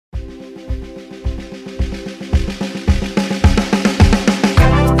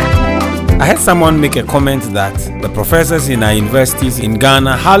I heard someone make a comment that the professors in our universities in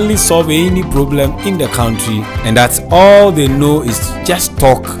Ghana hardly solve any problem in the country, and that's all they know is to just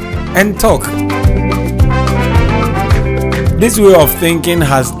talk and talk. This way of thinking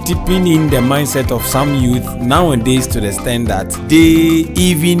has deepened in the mindset of some youth nowadays to the extent that they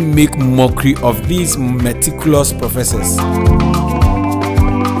even make mockery of these meticulous professors.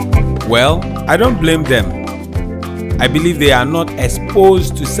 Well, I don't blame them. I believe they are not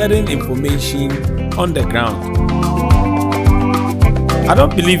exposed to certain information on the ground. I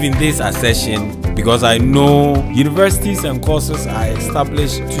don't believe in this assertion because I know universities and courses are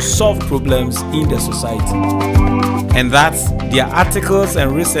established to solve problems in the society, and that their articles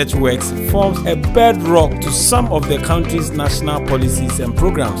and research works forms a bedrock to some of the country's national policies and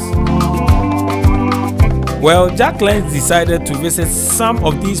programs. Well, Jack Lenz decided to visit some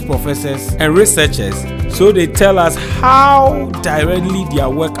of these professors and researchers so they tell us how directly their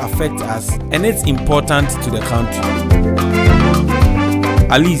work affects us and it's important to the country.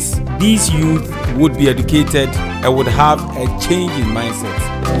 At least these youth would be educated and would have a change in mindset.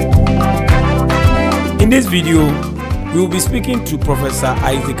 In this video, we will be speaking to Professor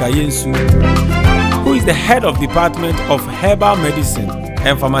Isaac Ayensu, who is the head of Department of Herbal Medicine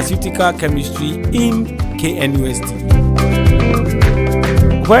and Pharmaceutical Chemistry in KNUST,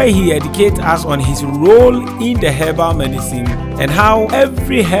 where he educates us on his role in the herbal medicine and how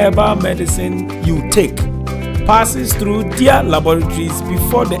every herbal medicine you take passes through their laboratories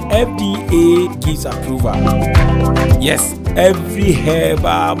before the FDA gives approval. Yes, every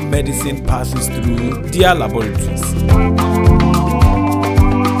herbal medicine passes through their laboratories.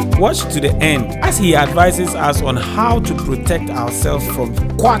 Watch to the end as he advises us on how to protect ourselves from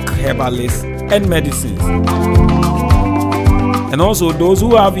quack herbalists and medicines. And also, those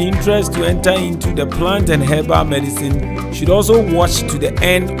who have interest to enter into the plant and herbal medicine should also watch to the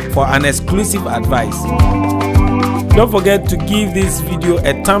end for an exclusive advice. Don't forget to give this video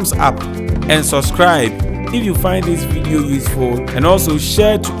a thumbs up and subscribe if you find this video useful, and also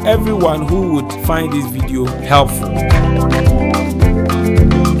share to everyone who would find this video helpful.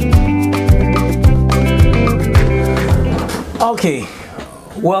 Okay,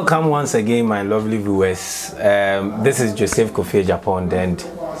 welcome once again, my lovely viewers. This is Joseph Kofi Japon, and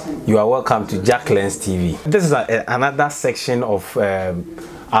you are welcome to Jack Lenz TV. This is another section of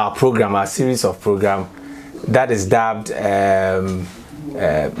our program, our series of program that is dubbed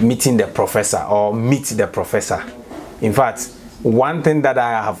Meeting the Professor, or Meet the Professor. In fact, one thing that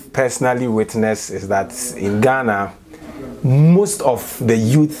I have personally witnessed is that in Ghana, most of the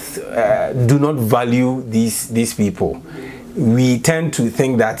youth do not value these people. We tend to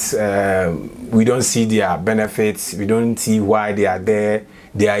think that we don't see their benefits, we don't see why they are there.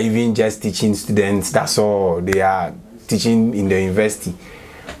 They are even just teaching students, that's all. They are teaching in the university.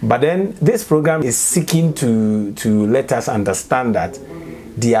 But then this program is seeking to let us understand that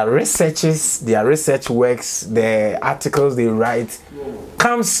their researches, their research works, the articles they write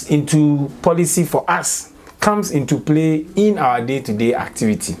comes into policy for us, comes into play in our day-to-day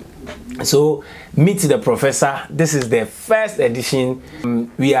activity. So, Meet the Professor, this is the first edition.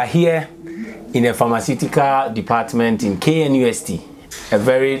 We are here in a pharmaceutical department in KNUST, a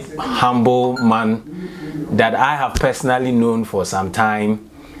very humble man that I have personally known for some time,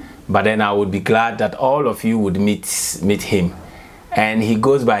 but then I would be glad that all of you would meet him. And he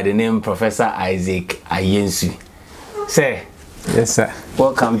goes by the name Professor Isaac Ayensu. Sir. Yes, sir.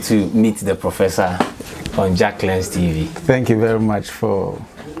 Welcome to Meet the Professor on Jack Lenz TV. Thank you very much for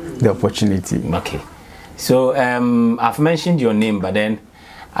the opportunity. Okay. So I've mentioned your name, but then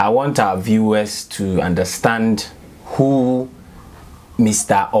I want our viewers to understand who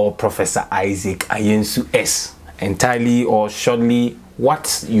Mr. or Professor Isaac Ayensu is entirely, or shortly,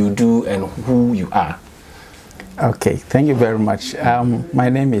 what you do and who you are. Okay, thank you very much. My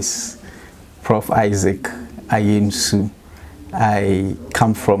name is Prof. Isaac Ayensu. I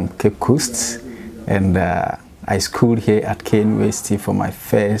come from KNUST, and I schooled here at KNUST for my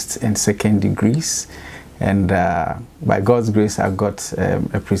first and second degrees. And by God's grace, I got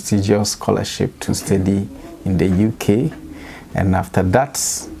a prestigious scholarship to study in the UK. And after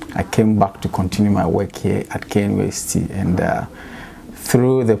that, I came back to continue my work here at KNUST. And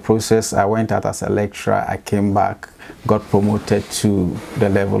through the process, I went out as a lecturer. I came back, got promoted to the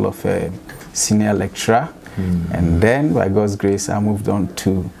level of a senior lecturer. And then, by God's grace, I moved on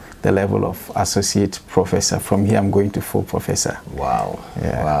to the level of associate professor. From here, I'm going to full professor. Wow.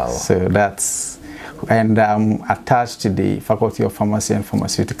 Yeah. Wow. So that's, and I'm attached to the Faculty of Pharmacy and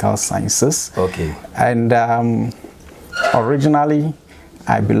Pharmaceutical Sciences. Okay. And originally,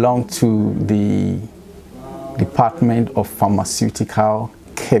 I belong to the Department of Pharmaceutical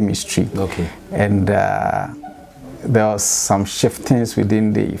chemistry. Okay. And there was some shiftings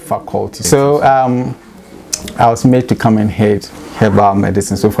within the faculty. So I was made to come and head herbal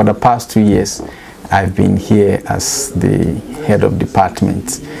medicine. So for the past 2 years, I've been here as the head of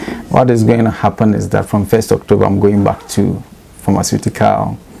department. What is going to happen is that from 1st October, I'm going back to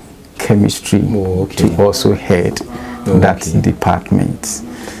pharmaceutical chemistry to also head that department.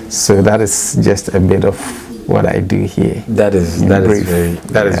 So that is just a bit of what I do here. That is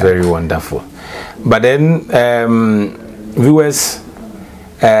very wonderful. But then, viewers,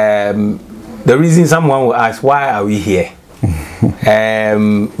 the reason someone will ask, why are we here?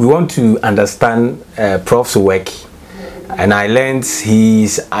 We want to understand Prof's work, and I learned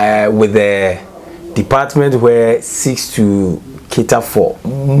he's with the department where seeks to cater for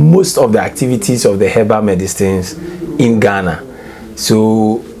most of the activities of the herbal medicines in Ghana.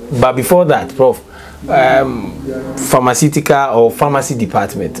 So, but before that, Prof, pharmaceutical or pharmacy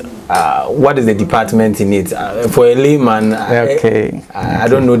department, what is the department in it? For a layman, I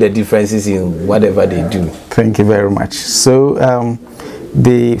don't know the differences in whatever they do. Thank you very much. So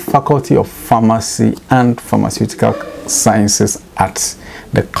the Faculty of Pharmacy and Pharmaceutical Sciences at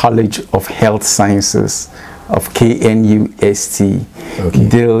the College of Health Sciences of KNUST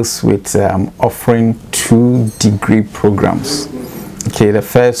deals with offering 2 degree programs. Okay, the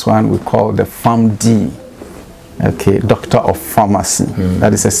first one we call the PharmD, Doctor of Pharmacy.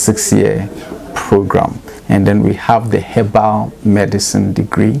 That is a 6-year program. And then we have the Herbal Medicine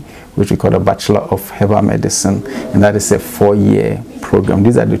degree, which we call the Bachelor of Herbal Medicine, and that is a 4-year program.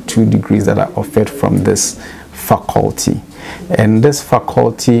 These are the 2 degrees that are offered from this faculty. And this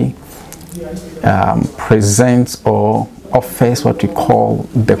faculty presents or offers what we call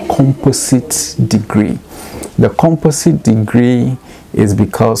the composite degree. The composite degree is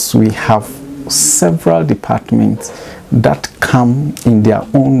because we have several departments that come in their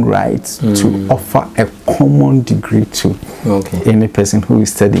own right to offer a common degree to any person who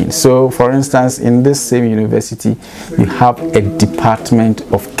is studying. So, for instance, in this same university, you have a department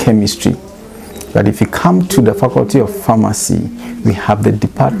of chemistry. But if you come to the Faculty of Pharmacy, we have the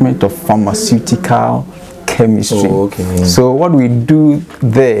Department of Pharmaceutical Chemistry. So what we do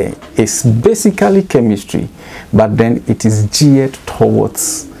there is basically chemistry, but then it is geared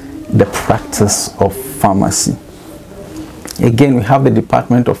towards the practice of pharmacy. Again, we have the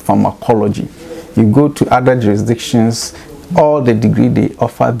Department of Pharmacology. You go to other jurisdictions, all the degree they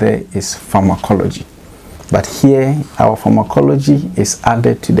offer there is pharmacology. But here, our pharmacology is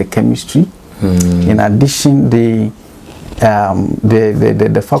added to the chemistry. In addition, the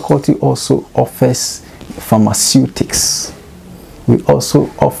faculty also offers pharmaceutics. We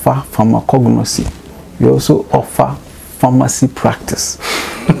also offer pharmacognosy. We also offer pharmacy practice.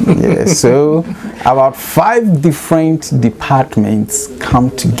 So about 5 different departments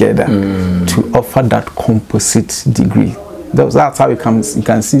come together to offer that composite degree. That's how you can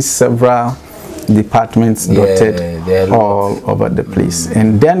see several departments dotted all over the place.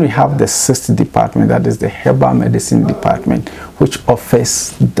 And then we have the 6th department, that is the Herbal Medicine department, which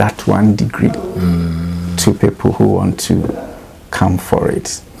offers that 1 degree to people who want to come for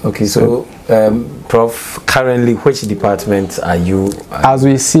it. Okay, so Prof, currently which department are you? As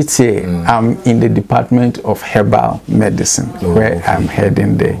we sit here, I'm in the Department of Herbal Medicine, where I'm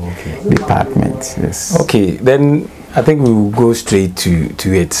heading the department. Yes. Okay, then I think we will go straight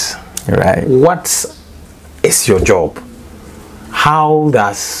to it. Right. What is your job? How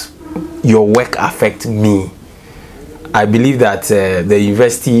does your work affect me? I believe that the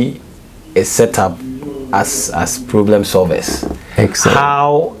university is set up as problem solvers. Excellent.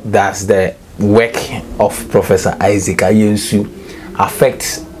 How does the work of Professor Isaac Ayensu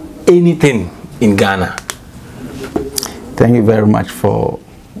affect anything in Ghana? Thank you very much for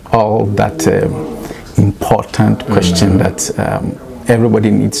all that important question that everybody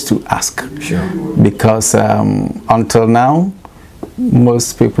needs to ask. Sure. Because until now,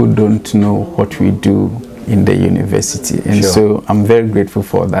 most people don't know what we do in the university. And so I'm very grateful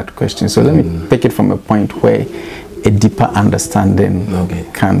for that question. So let me pick it from a point where a deeper understanding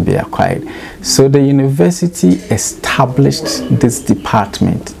can be acquired. So the university established this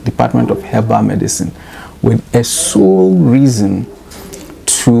Department of Herbal Medicine, with a sole reason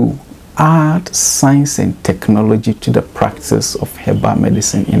to add science and technology to the practice of herbal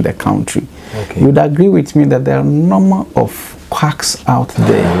medicine in the country. You would agree with me that there are a number of quacks out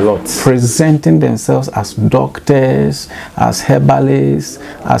there presenting themselves as doctors, as herbalists,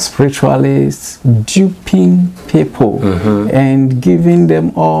 as spiritualists, duping people and giving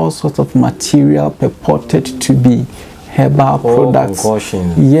them all sorts of material purported to be herbal products.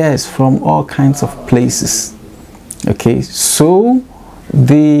 Yes, from all kinds of places. Okay, so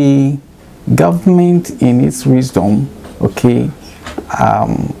the government in its wisdom, okay,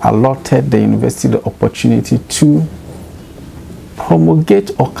 allotted the university the opportunity to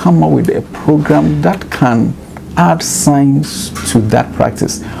promulgate or come up with a program that can add science to that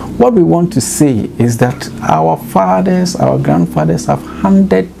practice. What we want to say is that our fathers, our grandfathers have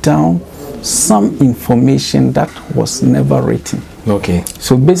handed down some information that was never written. Okay.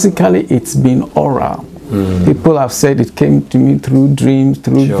 So basically it's been oral. People have said it came to me through dreams,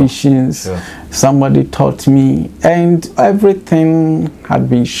 through visions. Somebody taught me, and everything had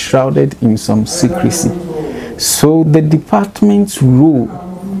been shrouded in some secrecy. So the department's role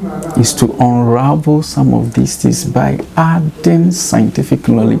is to unravel some of these things by adding scientific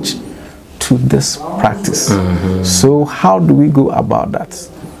knowledge to this practice. So how do we go about that?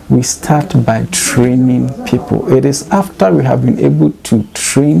 We start by training people. It is after we have been able to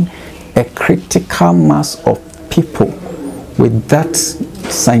train a critical mass of people with that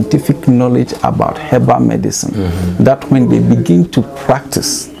scientific knowledge about herbal medicine, that when they begin to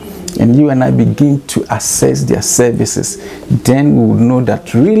practice and you and I begin to assess their services, then we will know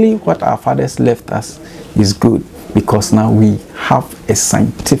that really what our fathers left us is good, because now we have a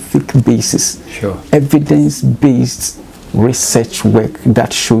scientific basis, evidence-based research work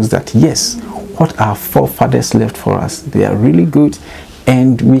that shows that yes, what our forefathers left for us, they are really good,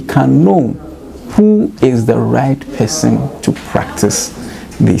 and we can know who is the right person to practice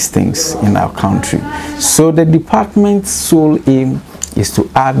these things in our country. So the department's sole aim is to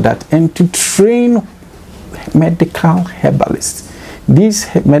add that and to train medical herbalists.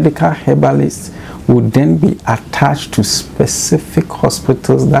 These medical herbalists would then be attached to specific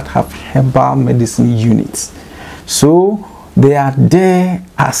hospitals that have herbal medicine units. So they are there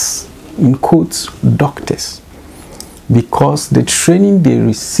as, in quotes, doctors, because the training they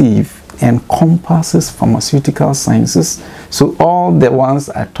receive encompasses pharmaceutical sciences. So all the ones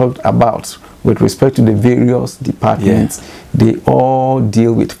I talked about with respect to the various departments, they all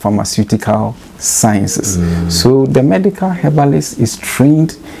deal with pharmaceutical sciences. So the medical herbalist is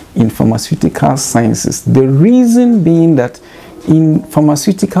trained in pharmaceutical sciences. The reason being that in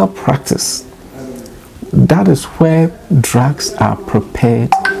pharmaceutical practice, that is where drugs are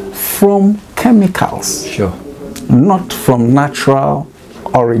prepared from chemicals, not from natural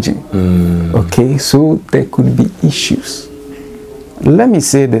origin. Okay, so there could be issues. Let me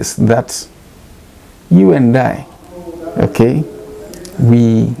say this, that you and I, okay,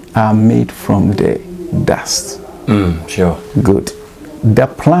 we are made from the dust. Good. The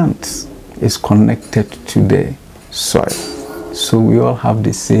plant is connected to the soil, so we all have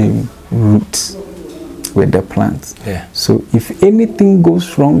the same roots with the plant. So if anything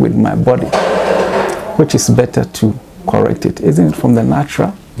goes wrong with my body, which is better to correct it, isn't it from the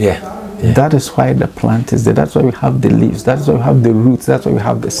natural? That is why the plant is there. That's why we have the leaves, that's why we have the roots, that's why we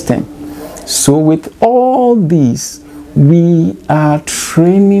have the stem. So with all these, we are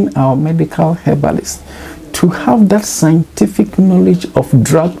training our medical herbalists to have that scientific knowledge of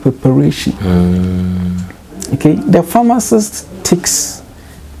drug preparation. Okay, the pharmacist takes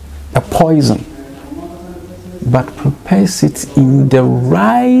a poison but prepares it in the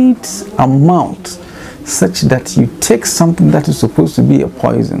right amount, such that you take something that is supposed to be a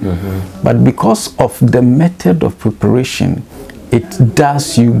poison, but because of the method of preparation, it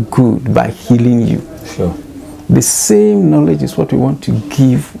does you good by healing you. The same knowledge is what we want to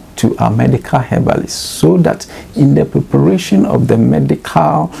give to our medical herbalists, so that in the preparation of the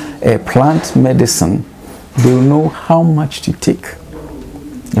medical plant medicine, they will know how much to take.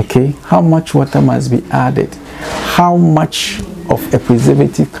 Okay, how much water must be added, how much of a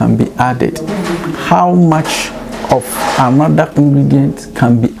preservative can be added, how much of another ingredient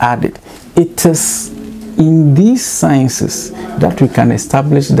can be added. It is in these sciences that we can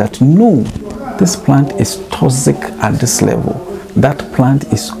establish that no, this plant is toxic at this level, that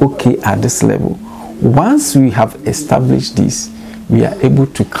plant is okay at this level. Once we have established this, we are able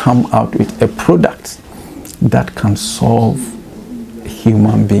to come out with a product that can solve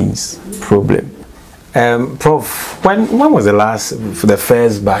human beings' problem. Prof, when was the last, for the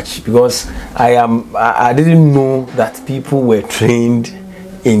first batch? Because I didn't know that people were trained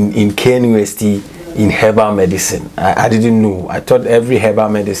in KNUST in herbal medicine. I didn't know. I thought every herbal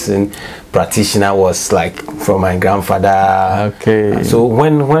medicine practitioner was like from my grandfather. Okay. So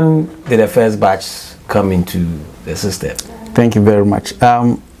when did the first batch come into the system? Thank you very much.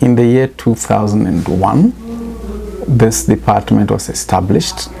 In the year 2001, this department was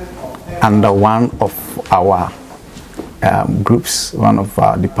established under one of our groups, one of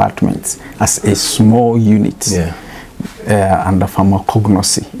our departments, as a small unit. under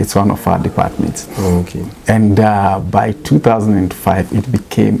pharmacognosy. It's one of our departments. Okay. And by 2005, it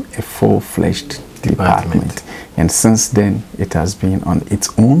became a full-fledged department. And since then, it has been on its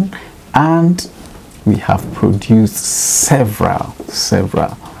own. And we have produced several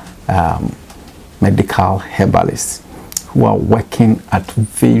medical herbalists who are working at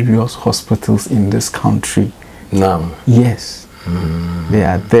various hospitals in this country. Now? Yes. They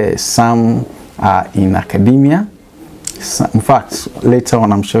are there. Some are in academia. In fact, later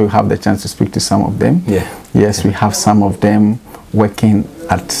on, I'm sure you have the chance to speak to some of them. Yeah. Yes, we have some of them working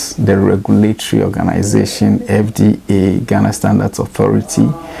at the regulatory organization, FDA, Ghana Standards Authority.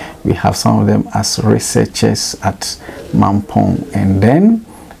 We have some of them as researchers at Mampong, and then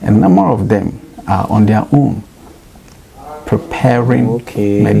a number of them are on their own, preparing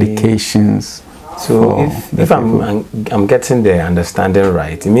medications. So if I'm getting the understanding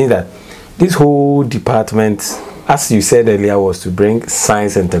right, it means that this whole department, as you said earlier, was to bring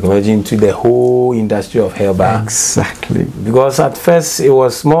science and technology into the whole industry of herbal. Exactly. Because at first it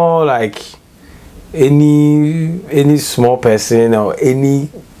was more like any small person or any,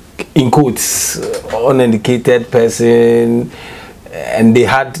 in quotes, uneducated person, and they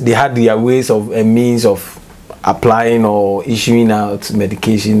had their ways of a means of applying or issuing out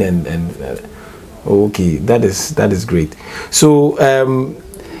medication and okay, that is great. So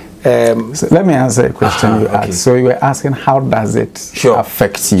so let me answer a question you asked. So you were asking, how does it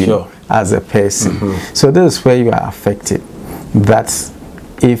affect you as a person? So this is where you are affected. That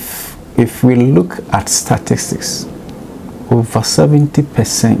if we look at statistics, over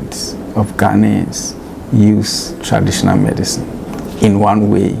 70% of Ghanaians use traditional medicine in one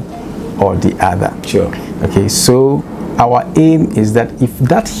way or the other. Sure. Okay, so our aim is that if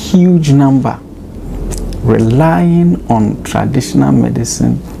that huge number relying on traditional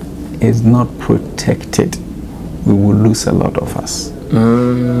medicine is not protected, we will lose a lot of us.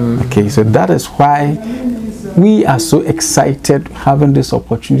 Okay, so that is why we are so excited having this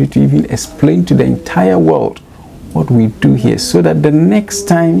opportunity to even explain to the entire world what we do here, so that the next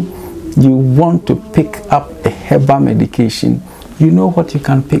time you want to pick up a herbal medication, you know what you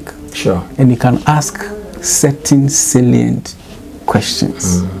can pick. Sure. And you can ask certain salient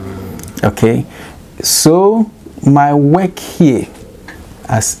questions. Okay, so my work here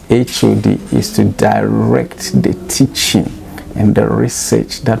as HOD is to direct the teaching and the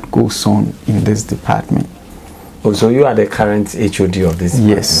research that goes on in this department. Oh, so you are the current HOD of this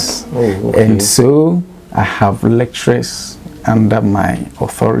department? Yes. Oh, okay. And so I have lecturers under my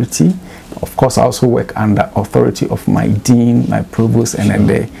authority. Of course, I also work under authority of my dean, my provost, and then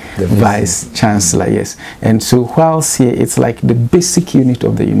the vice chancellor. Yes. And so whilst here, it's like the basic unit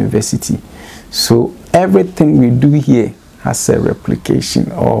of the university. So everything we do here has a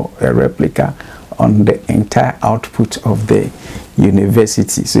replication or a replica on the entire output of the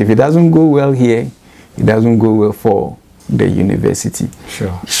university. So if it doesn't go well here, it doesn't go well for the university.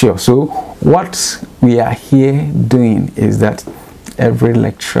 Sure. So what we are here doing is that every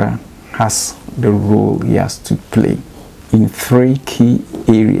lecturer has the role he has to play in 3 key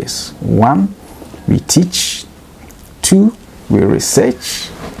areas. 1, we teach. 2, we research.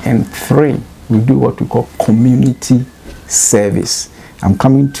 And 3, we do what we call community service. I'm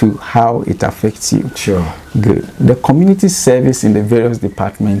coming to how it affects you. Sure. Good. The community service in the various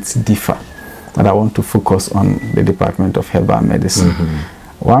departments differ, but I want to focus on the Department of Herbal Medicine.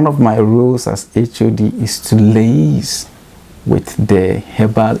 One of my roles as HOD is to liaise with the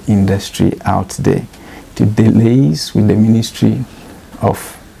herbal industry out there, to liaise with the Ministry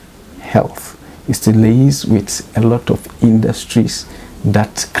of Health, is to liaise with a lot of industries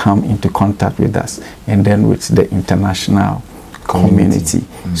that come into contact with us, and then with the international community.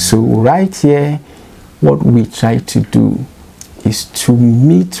 So right here, what we try to do is to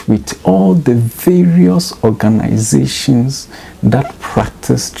meet with all the various organizations that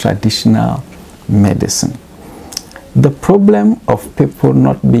practice traditional medicine. The problem of people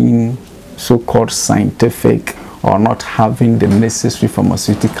not being so-called scientific or not having the necessary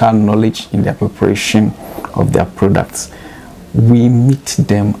pharmaceutical knowledge in their preparation of their products, we meet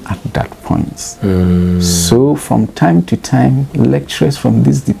them at that point. So from time to time, lecturers from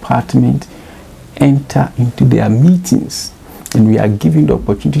this department enter into their meetings, and we are given the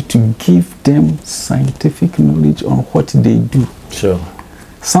opportunity to give them scientific knowledge on what they do. Sure.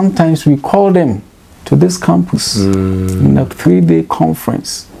 Sometimes we call them to this campus in a 3-day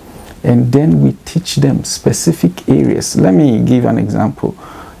conference, and then we teach them specific areas. Let me give an example.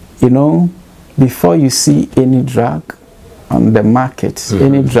 You know, before you see any drug on the market,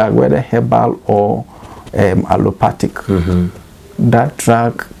 any drug, whether herbal or allopathic, that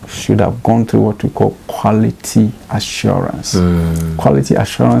drug should have gone through what we call quality assurance. Quality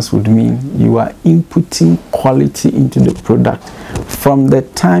assurance would mean you are inputting quality into the product from the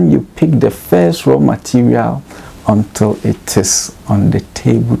time you pick the first raw material until it is on the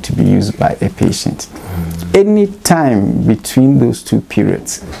table to be used by a patient. Any time between those two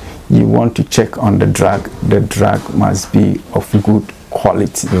periods, you want to check on the drug must be of good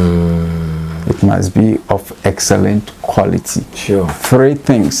quality. It must be of excellent quality. Sure. Three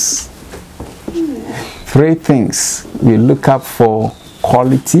things we look up for: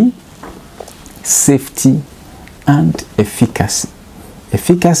 quality, safety, and efficacy.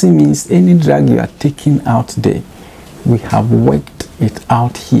 Efficacy means any drug you are taking out there, we have worked it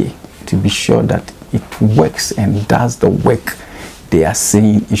out here to be sure that it works and does the work they are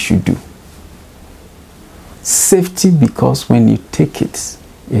saying it should do. Safety, because when you take it,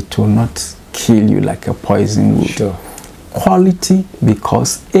 it will not kill you like a poison would. Sure. Quality,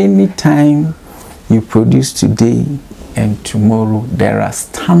 because anytime you produce today and tomorrow, there are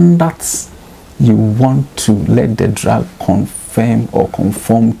standards you want to let the drug confirm or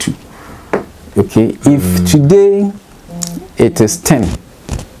conform to. Okay, if today it is 10,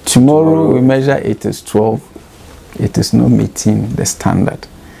 tomorrow we measure it is 12, it is not meeting the standard.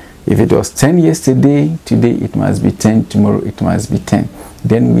 If it was 10 yesterday, today it must be 10, tomorrow it must be 10.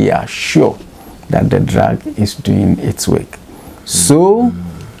 Then we are sure that the drug is doing its work. So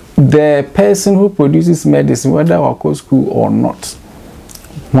the person who produces medicine, whether Wako School or not,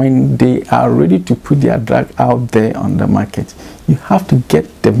 when they are ready to put their drug out there on the market, you have to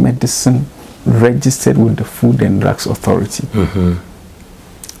get the medicine registered with the Food and Drugs Authority.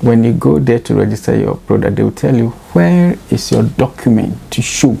 When you go there to register your product, they will tell you, where is your document to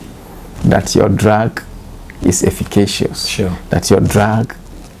show that your drug is efficacious, sure, that your drug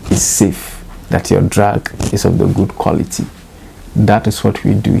is safe, that your drug is of the good quality. That is what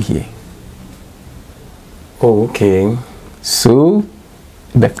we do here. Oh, okay. So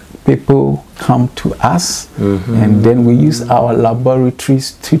the people come to us, and then we use our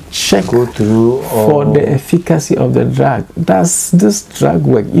laboratories to check for the efficacy of the drug. Does this drug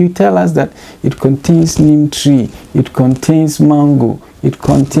work? You tell us that it contains neem tree, it contains mango, it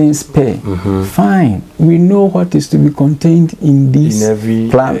contains pear. Fine, we know what is to be contained in these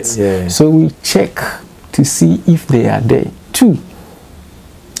plants. So we check to see if they are there. 2,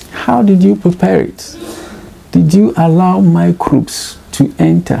 how did you prepare it? Did you allow microbes to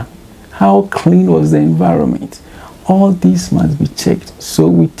enter? How clean was the environment? All these must be checked. So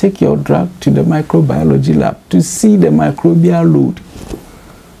we take your drug to the microbiology lab to see the microbial load.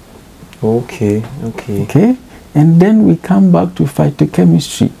 Okay. And then we come back to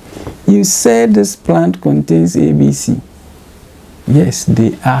phytochemistry. You said this plant contains ABC. Yes,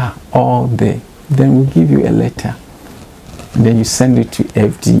 they are all there. Then we'll give you a letter. And then you send it to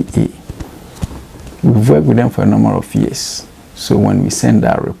FDA. We've worked with them for a number of years. So when we send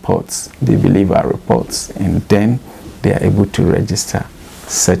our reports, they believe our reports, and then they are able to register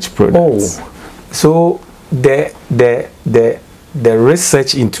such products. Oh, so the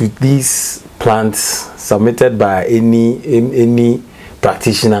research into these plants submitted by any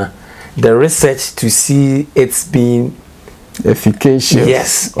practitioner, the research to see it's being efficacious,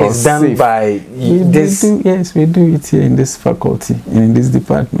 yes, it's done safe by this. Yes, we do it here in this faculty, in this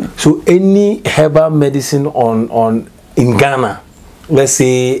department. So any herbal medicine in Ghana, let's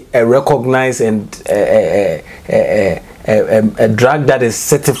say a recognized and a drug that is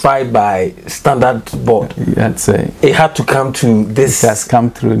certified by standard board, it had to come to this. It has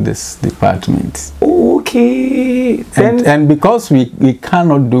come through this department. Okay. And because we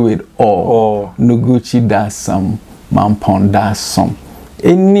cannot do it all, Noguchi does some, Mampon does some.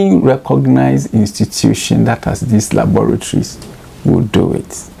 Any recognized institution that has these laboratories will do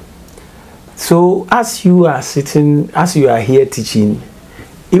it. So as you are here teaching,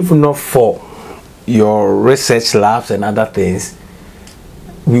 if not for your research labs and other things,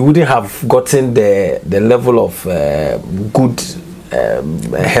 we wouldn't have gotten the level of good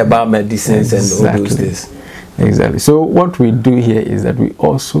herbal medicines and all those things. Exactly. So what we do here is that we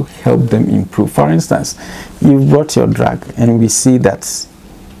also help them improve. For instance, you brought your drug and we see that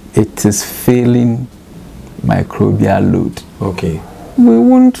it is failing microbial load. Okay. We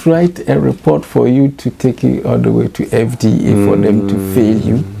won't write a report for you to take it all the way to FDA for them to fail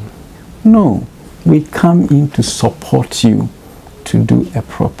you. No, we come in to support you to do a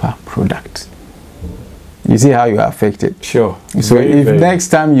proper product. You see how you are affected? Sure. So if next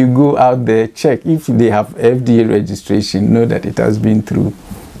time you go out there, check if they have FDA registration, know that it has been through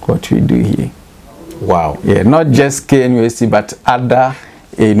what we do here. Wow. Yeah, not just KNUST, but other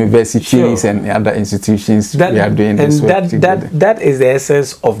universities and other institutions. We are doing this work together. That is the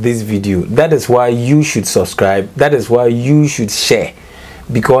essence of this video. That is why you should subscribe. That is why you should share,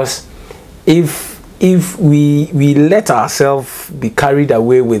 because if we let ourselves be carried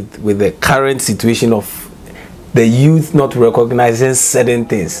away with the current situation of the youth not recognizing certain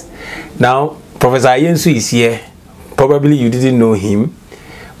things. Now, Professor Ayensu is here. Probably you didn't know him,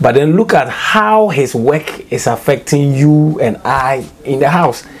 but then look at how his work is affecting you and I in the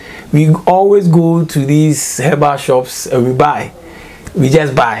house. We always go to these herbal shops and we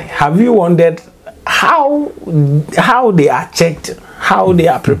just buy. Have you wondered how they are checked, how they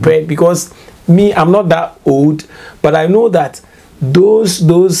are prepared? Because me, I'm not that old, but I know that those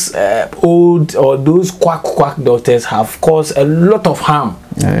old or those quack doctors have caused a lot of harm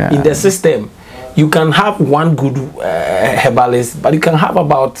in the system. You can have one good herbalist, but you can have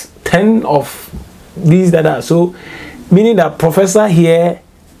about 10 of these that are so, meaning that professor here,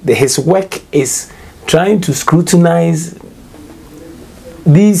 his work is trying to scrutinize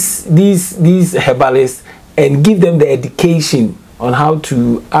these herbalists and give them the education on how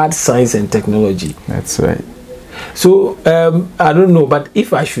to add science and technology. That's right. So I don't know, but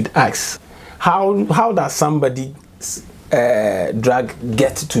if I should ask, how does somebody's drug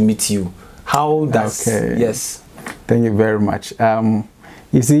get to meet you? How does yes? Thank you very much.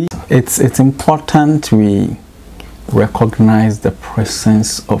 You see, it's important we recognize the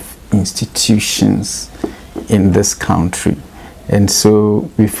presence of institutions in this country, and so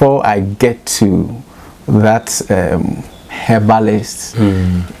before I get to that herbalist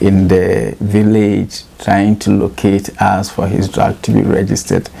in the village trying to locate us for his drug to be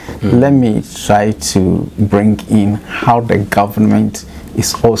registered, let me try to bring in how the government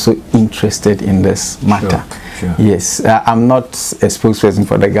is also interested in this matter. Sure. Yes, I'm not a spokesperson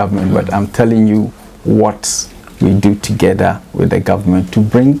for the government, but I'm telling you what we do together with the government to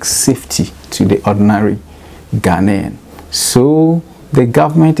bring safety to the ordinary Ghanaian. So the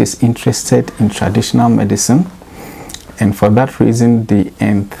government is interested in traditional medicine, and for that reason the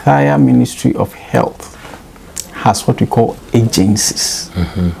entire Ministry of Health has what we call agencies.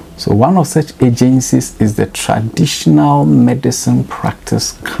 So one of such agencies is the Traditional Medicine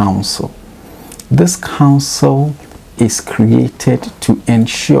Practice Council. This council is created to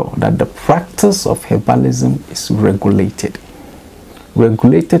ensure that the practice of herbalism is regulated.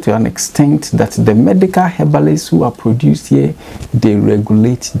 Regulated to an extent that the medical herbalists who are produced here, they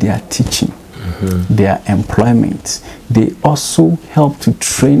regulate their teaching, their employment. They also help to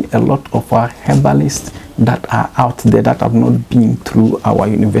train a lot of our herbalists that are out there that have not been through our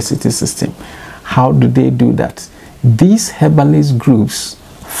university system. How do they do that? These herbalist groups,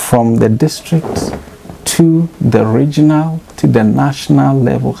 from the district to the regional to the national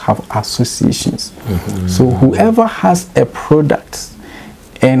level, have associations. So whoever has a product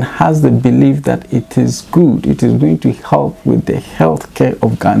and has the belief that it is good, it is going to help with the health care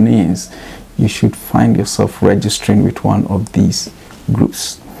of Ghanaians, you should find yourself registering with one of these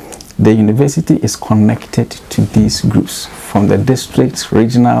groups. The university is connected to these groups from the district,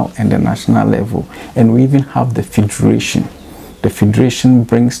 regional, and the national level. And we even have the federation. The federation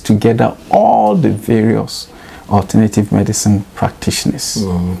brings together all the various alternative medicine practitioners.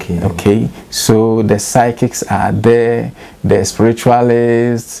 Okay, so the psychics are there, the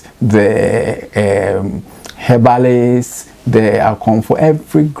spiritualists, the herbalists, the alchemists.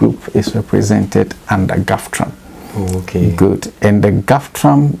 Every group is represented under GAFTRAM. Good. And the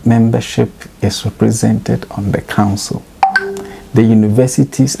GAFTRAM membership is represented on the council. The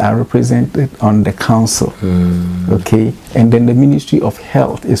universities are represented on the council. Okay. And then the Ministry of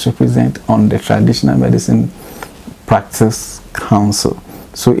Health is represented on the Traditional Medicine Practice Council.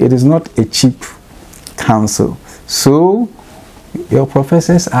 So it is not a cheap council. So your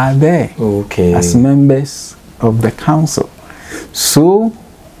professors are there as members of the council. So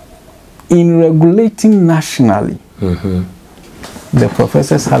in regulating nationally, the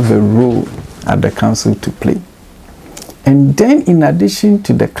professors have a role at the council to play. And then in addition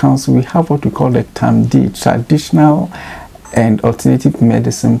to the council, we have what we call the TAMD, Traditional and Alternative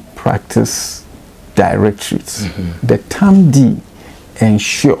Medicine Practice Directorates. The TAMD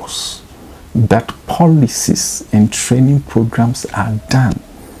ensures that policies and training programs are done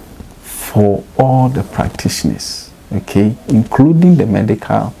for all the practitioners, okay, including the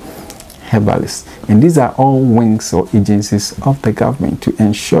medical herbalists. And these are all wings or agencies of the government to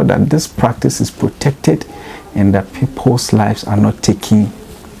ensure that this practice is protected and that people's lives are not taken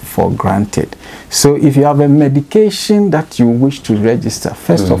for granted. So if you have a medication that you wish to register,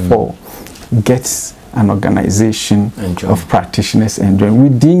 first of all, get an organization of practitioners and join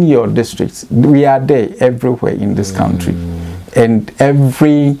within your districts. We are there everywhere in this country. And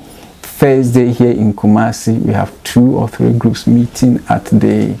every Thursday here in Kumasi, we have 2 or 3 groups meeting at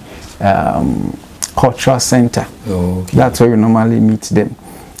the cultural center. Okay. That's where we normally meet them.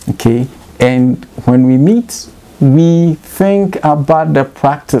 Okay, and when we meet, we think about the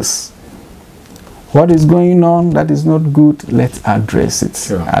practice. What is going on that is not good, let's address it.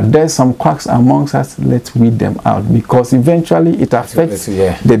 Sure. There's some quacks amongst us, let's weed them out, because eventually it affects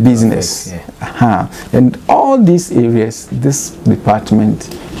the business. And all these areas, this department,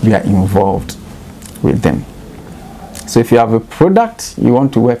 we are involved with them. So if you have a product you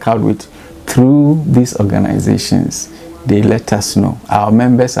want to work out with through these organizations, they let us know. Our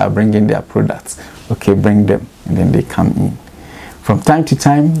members are bringing their products. Okay, bring them, and then they come in. From time to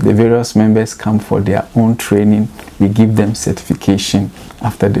time, the various members come for their own training. We give them certification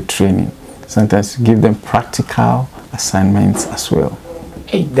after the training. Sometimes we give them practical assignments as well.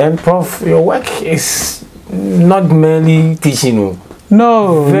 Hey, then, Prof, your work is not merely teaching.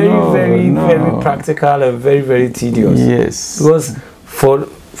 No, very practical and very, very tedious. Yes. Because for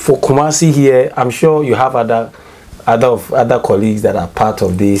Kumasi here, I'm sure you have other colleagues that are part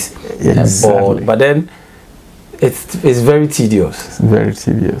of this board, but then it's very tedious. It's very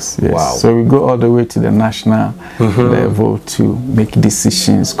tedious, yes. Wow. So we go all the way to the national level to make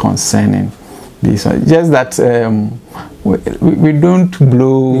decisions concerning this. Just that we don't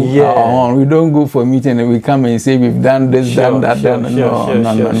blow our horn. We don't go for a meeting and we come and say we've done this, done that, done that.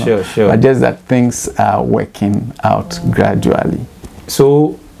 No. But just that things are working out gradually.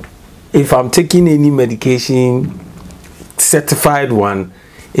 So if I'm taking any medication, certified one,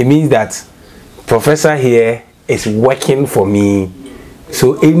 it means that professor here is working for me.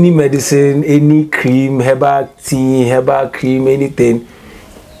 So any medicine, any cream, herbal tea, herbal cream, anything,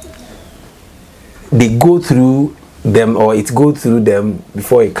 they go through them, or it goes through them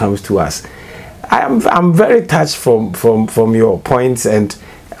before it comes to us. I'm very touched from your points, and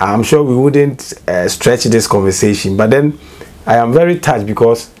I'm sure we wouldn't stretch this conversation, but then I am very touched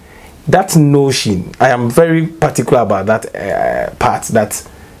because that notion, I am very particular about that part, that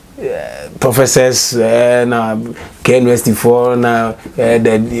professors KNUST for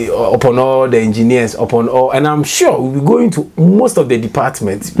upon all the engineers, upon all, and I'm sure we'll be going to most of the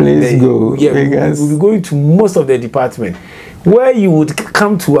departments. Please go. Yeah, we'll be going to most of the departments where you would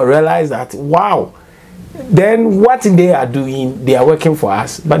come to realize that, wow, then what they are doing, they are working for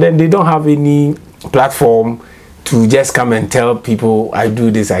us, but then they don't have any platform to just come and tell people, I do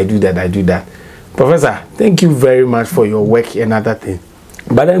this, I do that, I do that. Professor, thank you very much for your work and other things.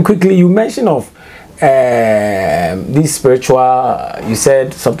 But then quickly, you mentioned of these spiritual, you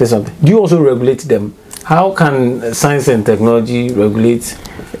said something. Do you also regulate them? How can science and technology regulate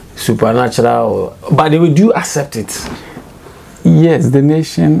supernatural? But do you accept it? Yes, the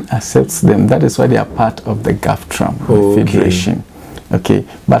nation accepts them. That is why they are part of the GAFTRAM, the Federation. Okay,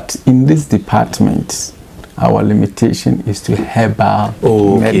 but in this department, our limitation is to herbal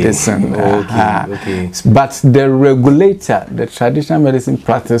medicine. But the regulator, the Traditional Medicine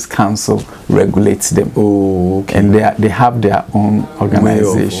Practice Council, regulates them. And they have their own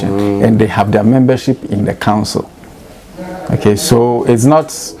organization, and they have their membership in the council. Okay, so it's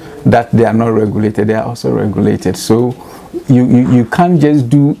not that they are not regulated, they are also regulated. So you can't just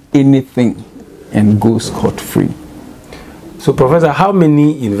do anything and go scot-free. So, Professor, how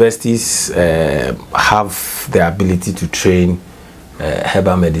many universities have the ability to train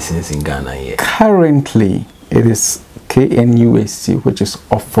herbal medicines in Ghana here? Currently, it is KNUST which is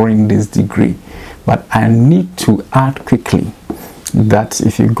offering this degree. But I need to add quickly that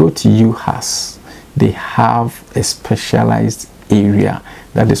if you go to UHAS, they have a specialized area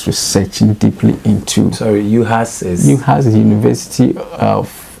that is researching deeply into. Sorry, UHAS is? UHAS is University of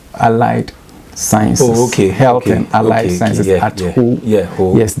Allied Sciences, Health and Allied Sciences at Ho.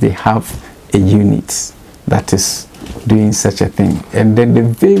 Yes, they have a unit that is doing such a thing. And then the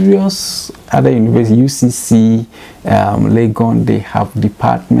various other universities, UCC, Legon, they have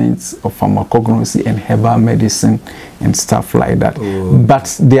departments of pharmacognosy and herbal medicine and stuff like that.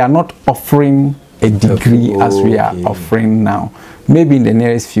 But they are not offering a degree as we are offering now. Maybe in the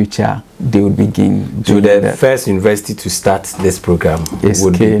nearest future they will begin. So the first university to start this program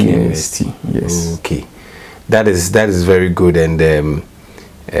would be KNUST. Yes. Okay, that is very good, and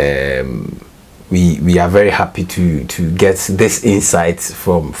we are very happy to get this insight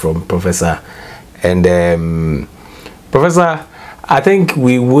from Professor. And Professor, I think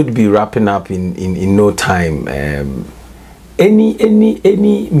we would be wrapping up in no time.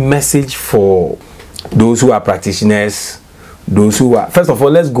 Any message for those who are practitioners? Those who are, first of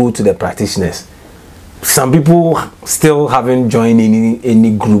all, let's go to the practitioners. Some people still haven't joined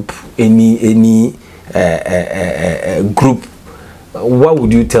any group, any group what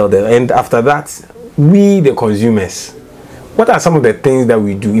would you tell them? And after that, we the consumers, what are some of the things that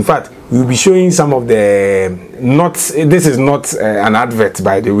we do? In fact, we'll be showing some of the, this is not an advert,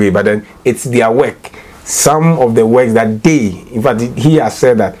 by the way, but then it's their work. Some of the works that they, in fact, he has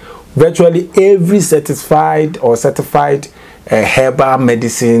said that virtually every certified herbal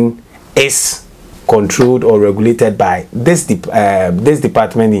medicine is controlled or regulated by this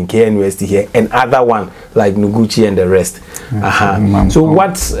department in KNUST here, and other one like Noguchi and the rest. So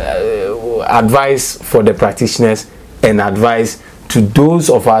what's advice for the practitioners and advice to those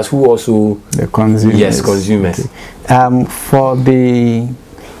of us who also the consumers? Yes, consumers. Okay. For the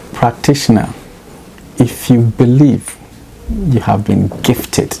practitioner, if you believe you have been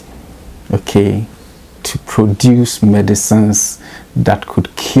gifted, okay, to produce medicines that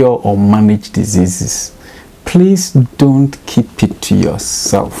could cure or manage diseases, please don't keep it to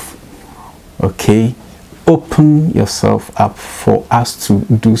yourself, okay? Open yourself up for us to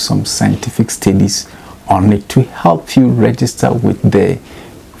do some scientific studies on it to help you register with the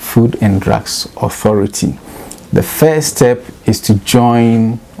Food and Drugs Authority. The first step is to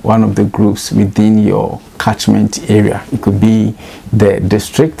join one of the groups within your catchment area. It could be the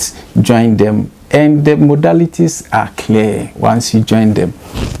district. Join them, and the modalities are clear. Once you join them,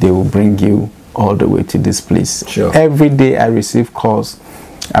 they will bring you all the way to this place. Sure. Every day I receive calls.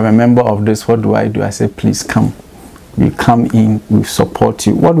 I'm a member of this. What do? I say, please come. We come in, we support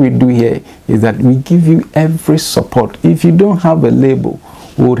you. What we do here is that we give you every support. If you don't have a label,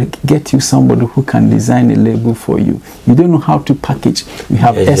 we'll get you somebody who can design a label for you. You don't know how to package. We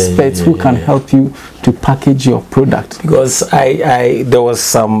have experts who can help you to package your product. Because there was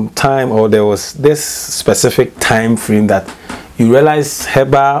some time, or there was this specific time frame that you realize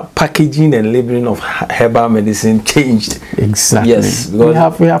herbal packaging and labeling of herbal medicine changed. Exactly. Yes. We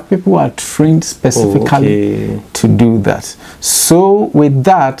have people who are trained specifically to do that. So with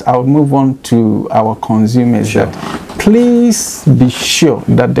that, I'll move on to our consumers. Sure. That please be sure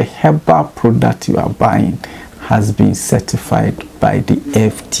that the herbal product you are buying has been certified by the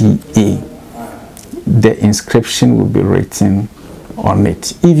FDA. The inscription will be written on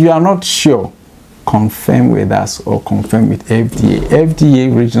it. If you are not sure, confirm with us or confirm with FDA.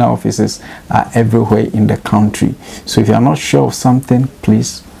 FDA regional offices are everywhere in the country. So if you are not sure of something,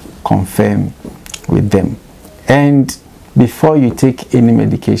 please confirm with them. And before you take any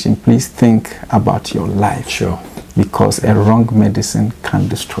medication, please think about your life. Sure. Because a wrong medicine can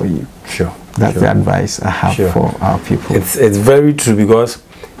destroy you. Sure. That's the advice I have for our people. It's very true, because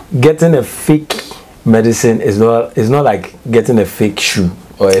getting a fake medicine is not like getting a fake shoe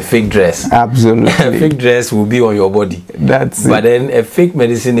or a fake dress. Absolutely. A fake dress will be on your body. That's but then a fake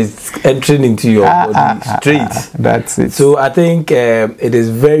medicine is entering into your body straight. That's it. So I think it is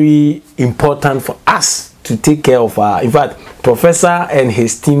very important for us to take care of our, in fact, Professor and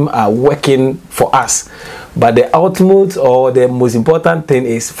his team are working for us. But the ultimate or the most important thing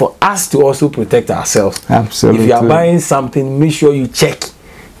is for us to also protect ourselves. Absolutely. If you are buying something, make sure you check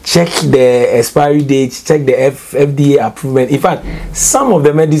the expiry date, check the FDA approval. In fact, some of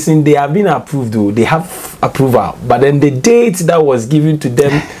the medicine, they have been approved, though they have approval, but then the date that was given to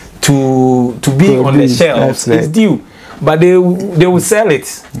them to be on the shelves is due, but they will sell it.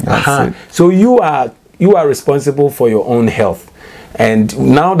 So you are responsible for your own health.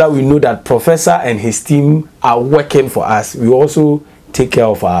 And now that we know that Professor and his team are working for us, we also take care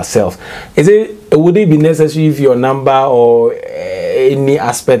of ourselves. Would it be necessary if your number or any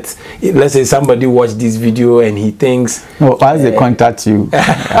aspect, let's say somebody watched this video and he thinks, once they contact you,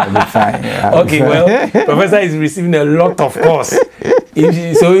 I'll be fine. Okay, well, Professor is receiving a lot of calls.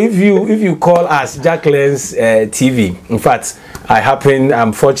 If you call us, Jack Lens TV, in fact,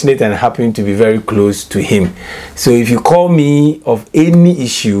 I'm fortunate and happen to be very close to him. So if you call me of any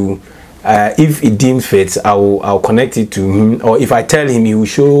issue, if it deems fit, I'll connect it to him, or if I tell him, he will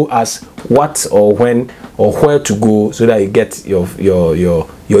show us what or when or where to go so that you get your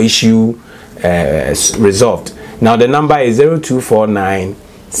issue resolved. Now the number is 0249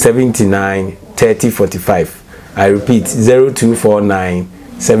 79 30 45. I repeat, 0249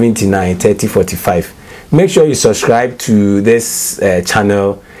 79 30 45. Make sure you subscribe to this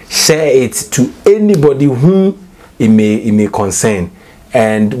channel, share it to anybody whom it may concern,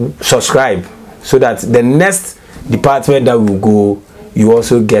 and subscribe so that the next department that will go, you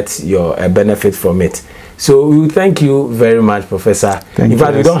also get your benefit from it. So we thank you very much, Professor. In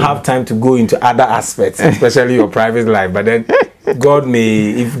fact, we don't have time to go into other aspects, especially your private life, but then God may,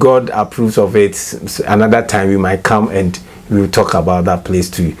 if God approves of it, another time we might come and we'll talk about that place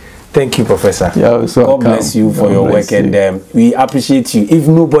too. Thank you, Professor. So God bless you for your work, and we appreciate you. If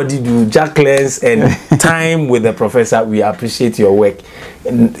nobody do jack lens and time with the professor, we appreciate your work.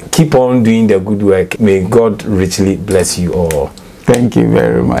 And keep on doing the good work. May God richly bless you all. Thank you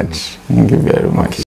very much. Thank you very much.